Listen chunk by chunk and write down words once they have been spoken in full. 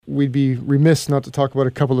we'd be remiss not to talk about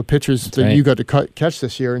a couple of pitchers that you got to catch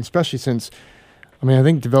this year, and especially since, I mean, I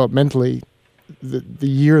think developmentally, the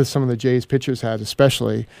year some of the Jays pitchers had,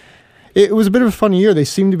 especially, it was a bit of a funny year. They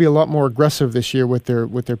seemed to be a lot more aggressive this year with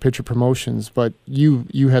their pitcher promotions, but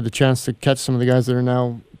you had the chance to catch some of the guys that are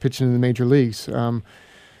now pitching in the major leagues.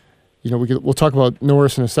 We'll talk about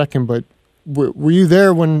Norris in a second, but were you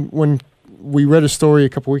there when we read a story a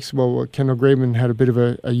couple weeks ago where Kendall Graveman had a bit of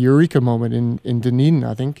a eureka moment in Dunedin?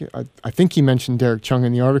 I think he mentioned Derek Chung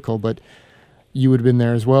in the article, but you would have been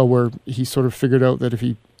there as well, where he sort of figured out that if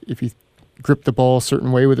he gripped the ball a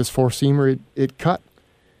certain way with his four-seamer, it cut.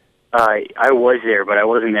 I was there, but I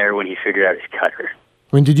wasn't there when he figured out his cutter.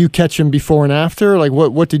 When did you catch him before and after? Like,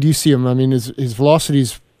 what did you see him? I mean, his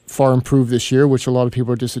velocity's far improved this year, which a lot of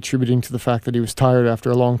people are just attributing to the fact that he was tired after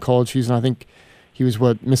a long college season. I think he was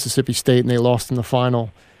Mississippi State, and they lost in the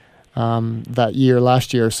final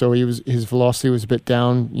last year. So his velocity was a bit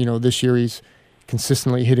down. This year he's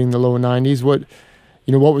consistently hitting the low 90s. What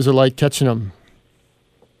was it like catching him?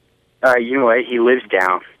 You know what? He lives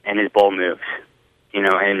down, and his ball moves.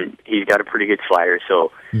 And he's got a pretty good slider,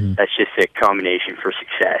 so that's just a combination for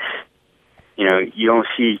success. You don't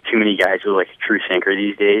see too many guys with like a true sinker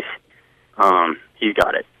these days. He's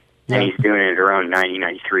got it, and he's doing it around 90,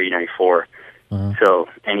 93, 94. So,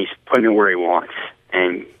 and he's putting it where he wants.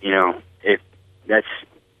 And if that's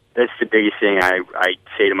the biggest thing I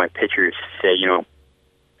say to my pitchers. Say,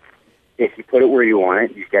 if you put it where you want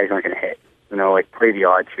it, these guys aren't going to hit. Play the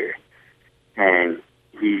odds here. And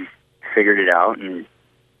he's figured it out, and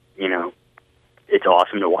it's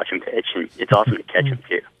awesome to watch him pitch, and it's awesome to catch him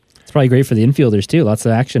too. It's probably great for the infielders too. Lots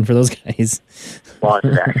of action for those guys. Lots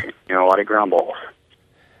of action. A lot of ground balls.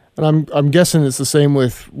 And I'm guessing it's the same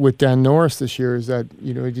with Dan Norris this year. Is that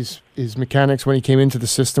his mechanics when he came into the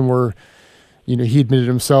system were, he admitted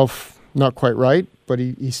himself not quite right, but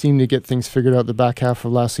he seemed to get things figured out the back half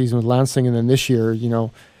of last season with Lansing, and then this year,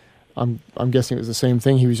 I'm guessing it was the same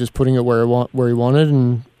thing. He was just putting it where he wanted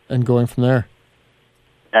and going from there.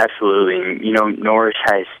 Absolutely. Norris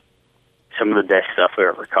has some of the best stuff I've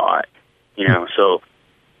ever caught. So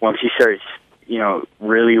once he starts,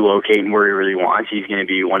 really locating where he really wants, he's going to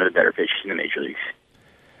be one of the better pitchers in the major leagues.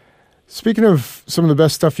 Speaking of some of the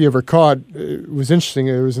best stuff you ever caught, it was interesting.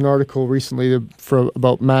 There was an article recently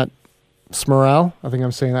about Matt Smoral. I think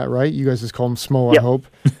I'm saying that right. You guys just call him Smo, yep. I hope.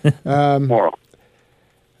 Smoral.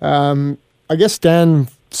 I guess Dan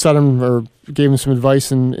set him or gave him some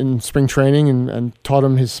advice in spring training and taught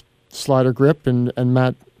him his slider grip, and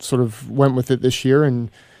Matt sort of went with it this year, and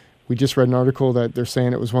we just read an article that they're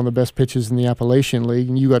saying it was one of the best pitches in the Appalachian League,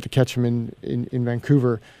 and you got to catch him in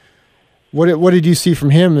Vancouver. What did you see from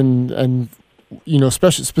him, and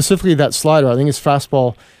specifically that slider? I think his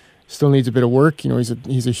fastball still needs a bit of work.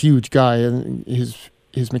 He's a huge guy, and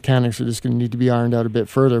his mechanics are just going to need to be ironed out a bit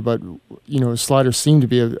further, but his slider seemed to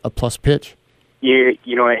be a plus pitch. Yeah,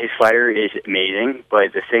 his slider is amazing,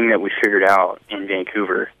 but the thing that we figured out in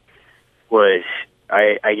Vancouver was,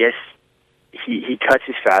 I guess, he cuts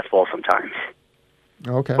his fastball sometimes.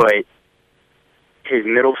 Okay. But his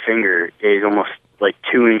middle finger is almost like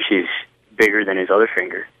 2 inches bigger than his other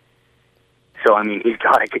finger. So, I mean, he's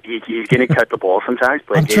going to cut the ball sometimes.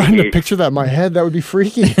 But I'm trying to picture that in my head. That would be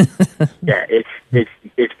freaky. Yeah,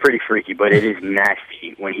 it's pretty freaky, but it is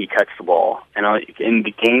nasty when he cuts the ball. And in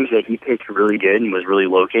the games that he pitched really good and was really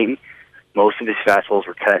locating, most of his fastballs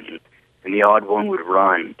were cutting, and the odd one would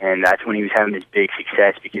run. And that's when he was having this big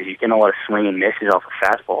success, because he's getting a lot of swing and misses off a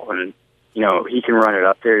fastball. And, he can run it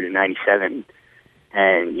up there to 97.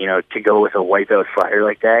 And, to go with a wipeout slider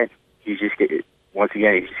like that, he's just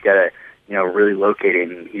got to, really locate it,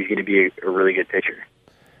 and he's going to be a really good pitcher.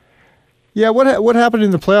 Yeah, what happened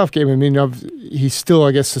in the playoff game? I mean, he's still,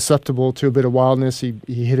 I guess, susceptible to a bit of wildness. He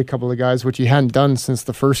hit a couple of guys, which he hadn't done since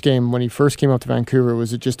the first game when he first came out to Vancouver.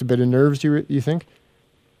 Was it just a bit of nerves, you think?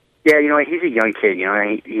 Yeah, he's a young kid.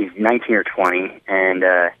 He's 19 or 20, and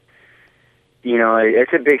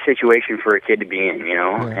it's a big situation for a kid to be in.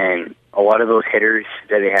 Yeah. And a lot of those hitters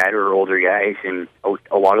that they had were older guys, and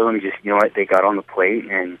a lot of them just, they got on the plate,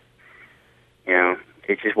 and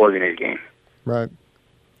it just wasn't his game. Right.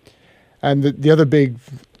 And the other big,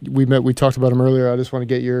 we talked about him earlier. I just want to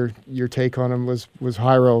get your take on him. Was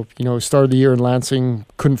Jairo? Started the year in Lansing,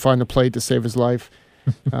 couldn't find the plate to save his life.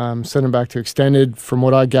 Sent him back to extended. From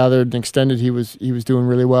what I gathered, in extended he was doing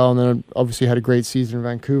really well, and then obviously had a great season in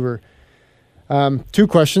Vancouver. 2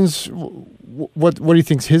 questions: what do you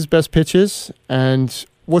think's his best pitch is, and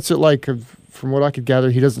what's it like? From what I could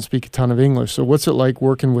gather, he doesn't speak a ton of English. So what's it like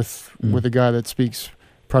working with a guy that speaks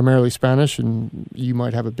primarily Spanish, and you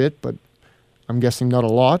might have a bit, but I'm guessing not a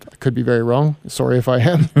lot. I could be very wrong. Sorry if I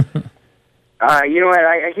am. You know what?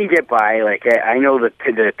 I can get by. Like I know the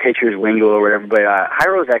pitcher's lingo or whatever, but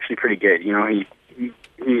Jairo's actually pretty good. You know, he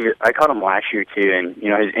I caught him last year too, and you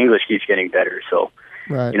know his English keeps getting better. So,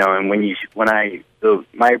 right. You know, and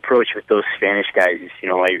my approach with those Spanish guys is, you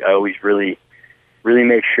know, I always really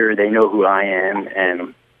make sure they know who I am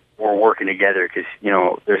and we're working together, because you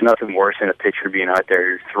know there's nothing worse than a pitcher being out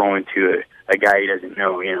there throwing to a guy he doesn't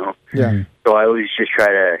know. You know. Yeah. So I always just try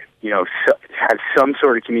to, you know, have some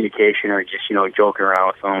sort of communication, or just, you know, joking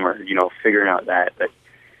around with them, or, you know, figuring out that. But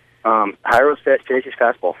Jairo's pitches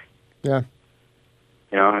fastball. Yeah.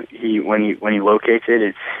 You know, when he locates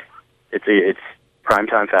it, it's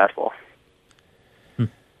primetime fastball.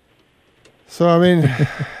 So I mean,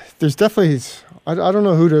 there's definitely I don't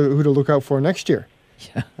know who to look out for next year.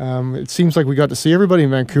 Yeah. It seems like we got to see everybody in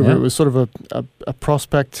Vancouver. Yeah. It was sort of a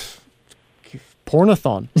prospect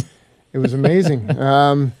pornathon. It was amazing.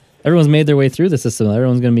 Everyone's made their way through the system.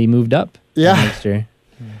 Everyone's going to be moved up next year.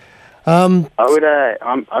 I'm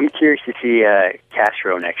curious to see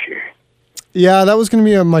Castro next year. Yeah, that was going to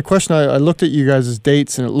be my question. I looked at you guys'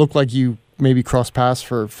 dates, and it looked like you maybe crossed paths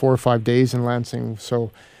for 4 or 5 days in Lansing.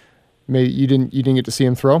 So maybe you didn't get to see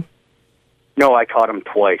him throw? No, I caught him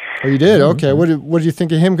twice. Oh, you did? Okay. What did you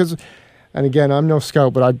think of him? Because, and again, I'm no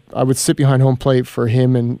scout, but I would sit behind home plate for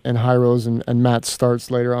him and Jairo's and Matt's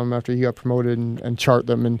starts later on after he got promoted, and chart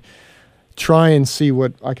them and try and see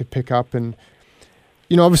what I could pick up. And,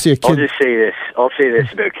 you know, obviously a kid... I'll say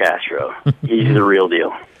this about Castro. He's the real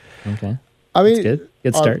deal. Okay. I mean, that's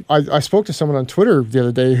good start. I spoke to someone on Twitter the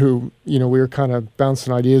other day who, you know, we were kind of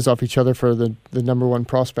bouncing ideas off each other for the number one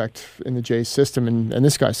prospect in the Jays system, and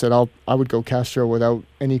this guy said I would go Castro without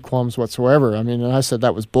any qualms whatsoever. I mean, and I said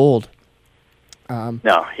that was bold. No,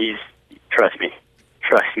 trust me,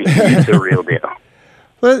 he's the real deal.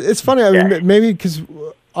 Well, it's funny. I mean, maybe because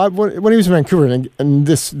when he was in Vancouver, and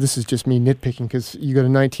this is just me nitpicking, because you got a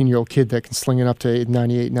 19-year-old kid that can sling it up to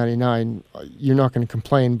 98, 99. You're not going to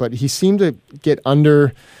complain, but he seemed to get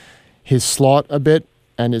under his slot a bit,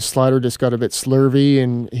 and his slider just got a bit slurvy,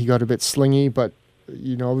 and he got a bit slingy. But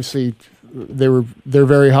you know, obviously, they're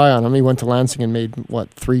very high on him. He went to Lansing and made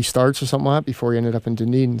 3 starts or something like that before he ended up in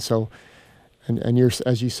Dunedin. So, and you're,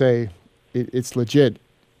 as you say, it's legit.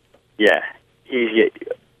 Yeah,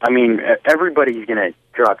 I mean, everybody's gonna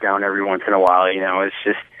drop down every once in a while. You know, it's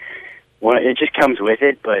just it just comes with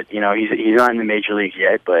it. But you know, he's not in the major leagues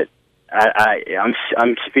yet. But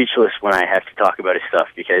I'm speechless when I have to talk about his stuff,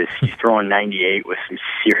 because he's throwing 98 with some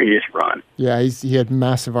serious run. Yeah, he had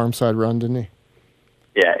massive arm side run, didn't he?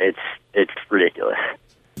 Yeah, it's ridiculous.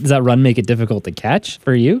 Does that run make it difficult to catch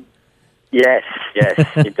for you? Yes,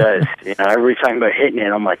 it does. You know, every time about hitting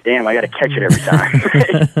it, I'm like, damn, I got to catch it every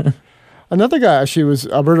time. Another guy actually was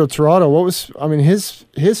Alberto Tirado.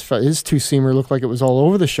 His two-seamer looked like it was all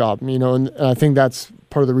over the shop, you know, and I think that's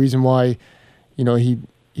part of the reason why, you know, he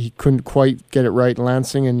couldn't quite get it right in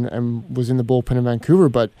Lansing and was in the bullpen in Vancouver.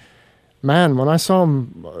 But man, when I saw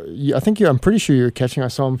him, I'm pretty sure you were catching. I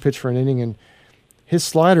saw him pitch for an inning, and his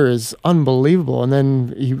slider is unbelievable. And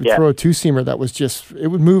then he would throw a two-seamer that was it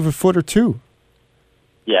would move a foot or two.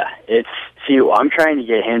 Yeah, I'm trying to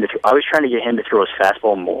get him I was trying to get him to throw his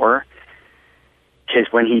fastball more. Because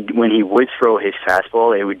when he would throw his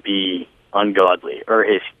fastball, it would be ungodly, or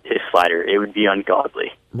his slider, it would be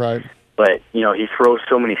ungodly. Right. But you know, he throws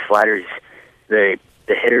so many sliders, the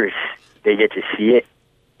hitters, they get to see it,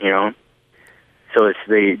 you know. So it's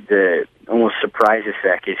the almost surprise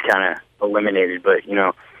effect is kind of eliminated. But you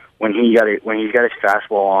know, when he's got his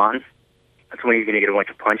fastball on, that's when he's going to get a bunch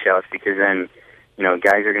of punch outs, because then, you know,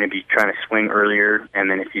 guys are going to be trying to swing earlier, and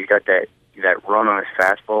then if he's got that run on his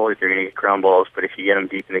fastball, they're going to get ground balls. But if you get him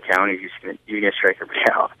deep in the count, he's going to strike everybody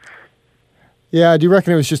out. Yeah, do you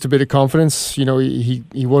reckon it was just a bit of confidence? You know, he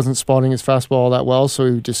wasn't spotting his fastball all that well,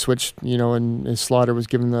 so he just switched, you know, and his slider was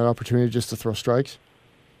given that opportunity just to throw strikes?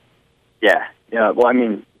 Yeah. Well, I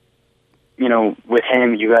mean, you know, with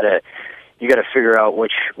him, you got to figure out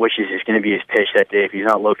which is going to be his pitch that day. If he's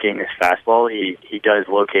not locating his fastball, he does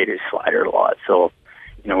locate his slider a lot. So,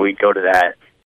 you know, we go to that.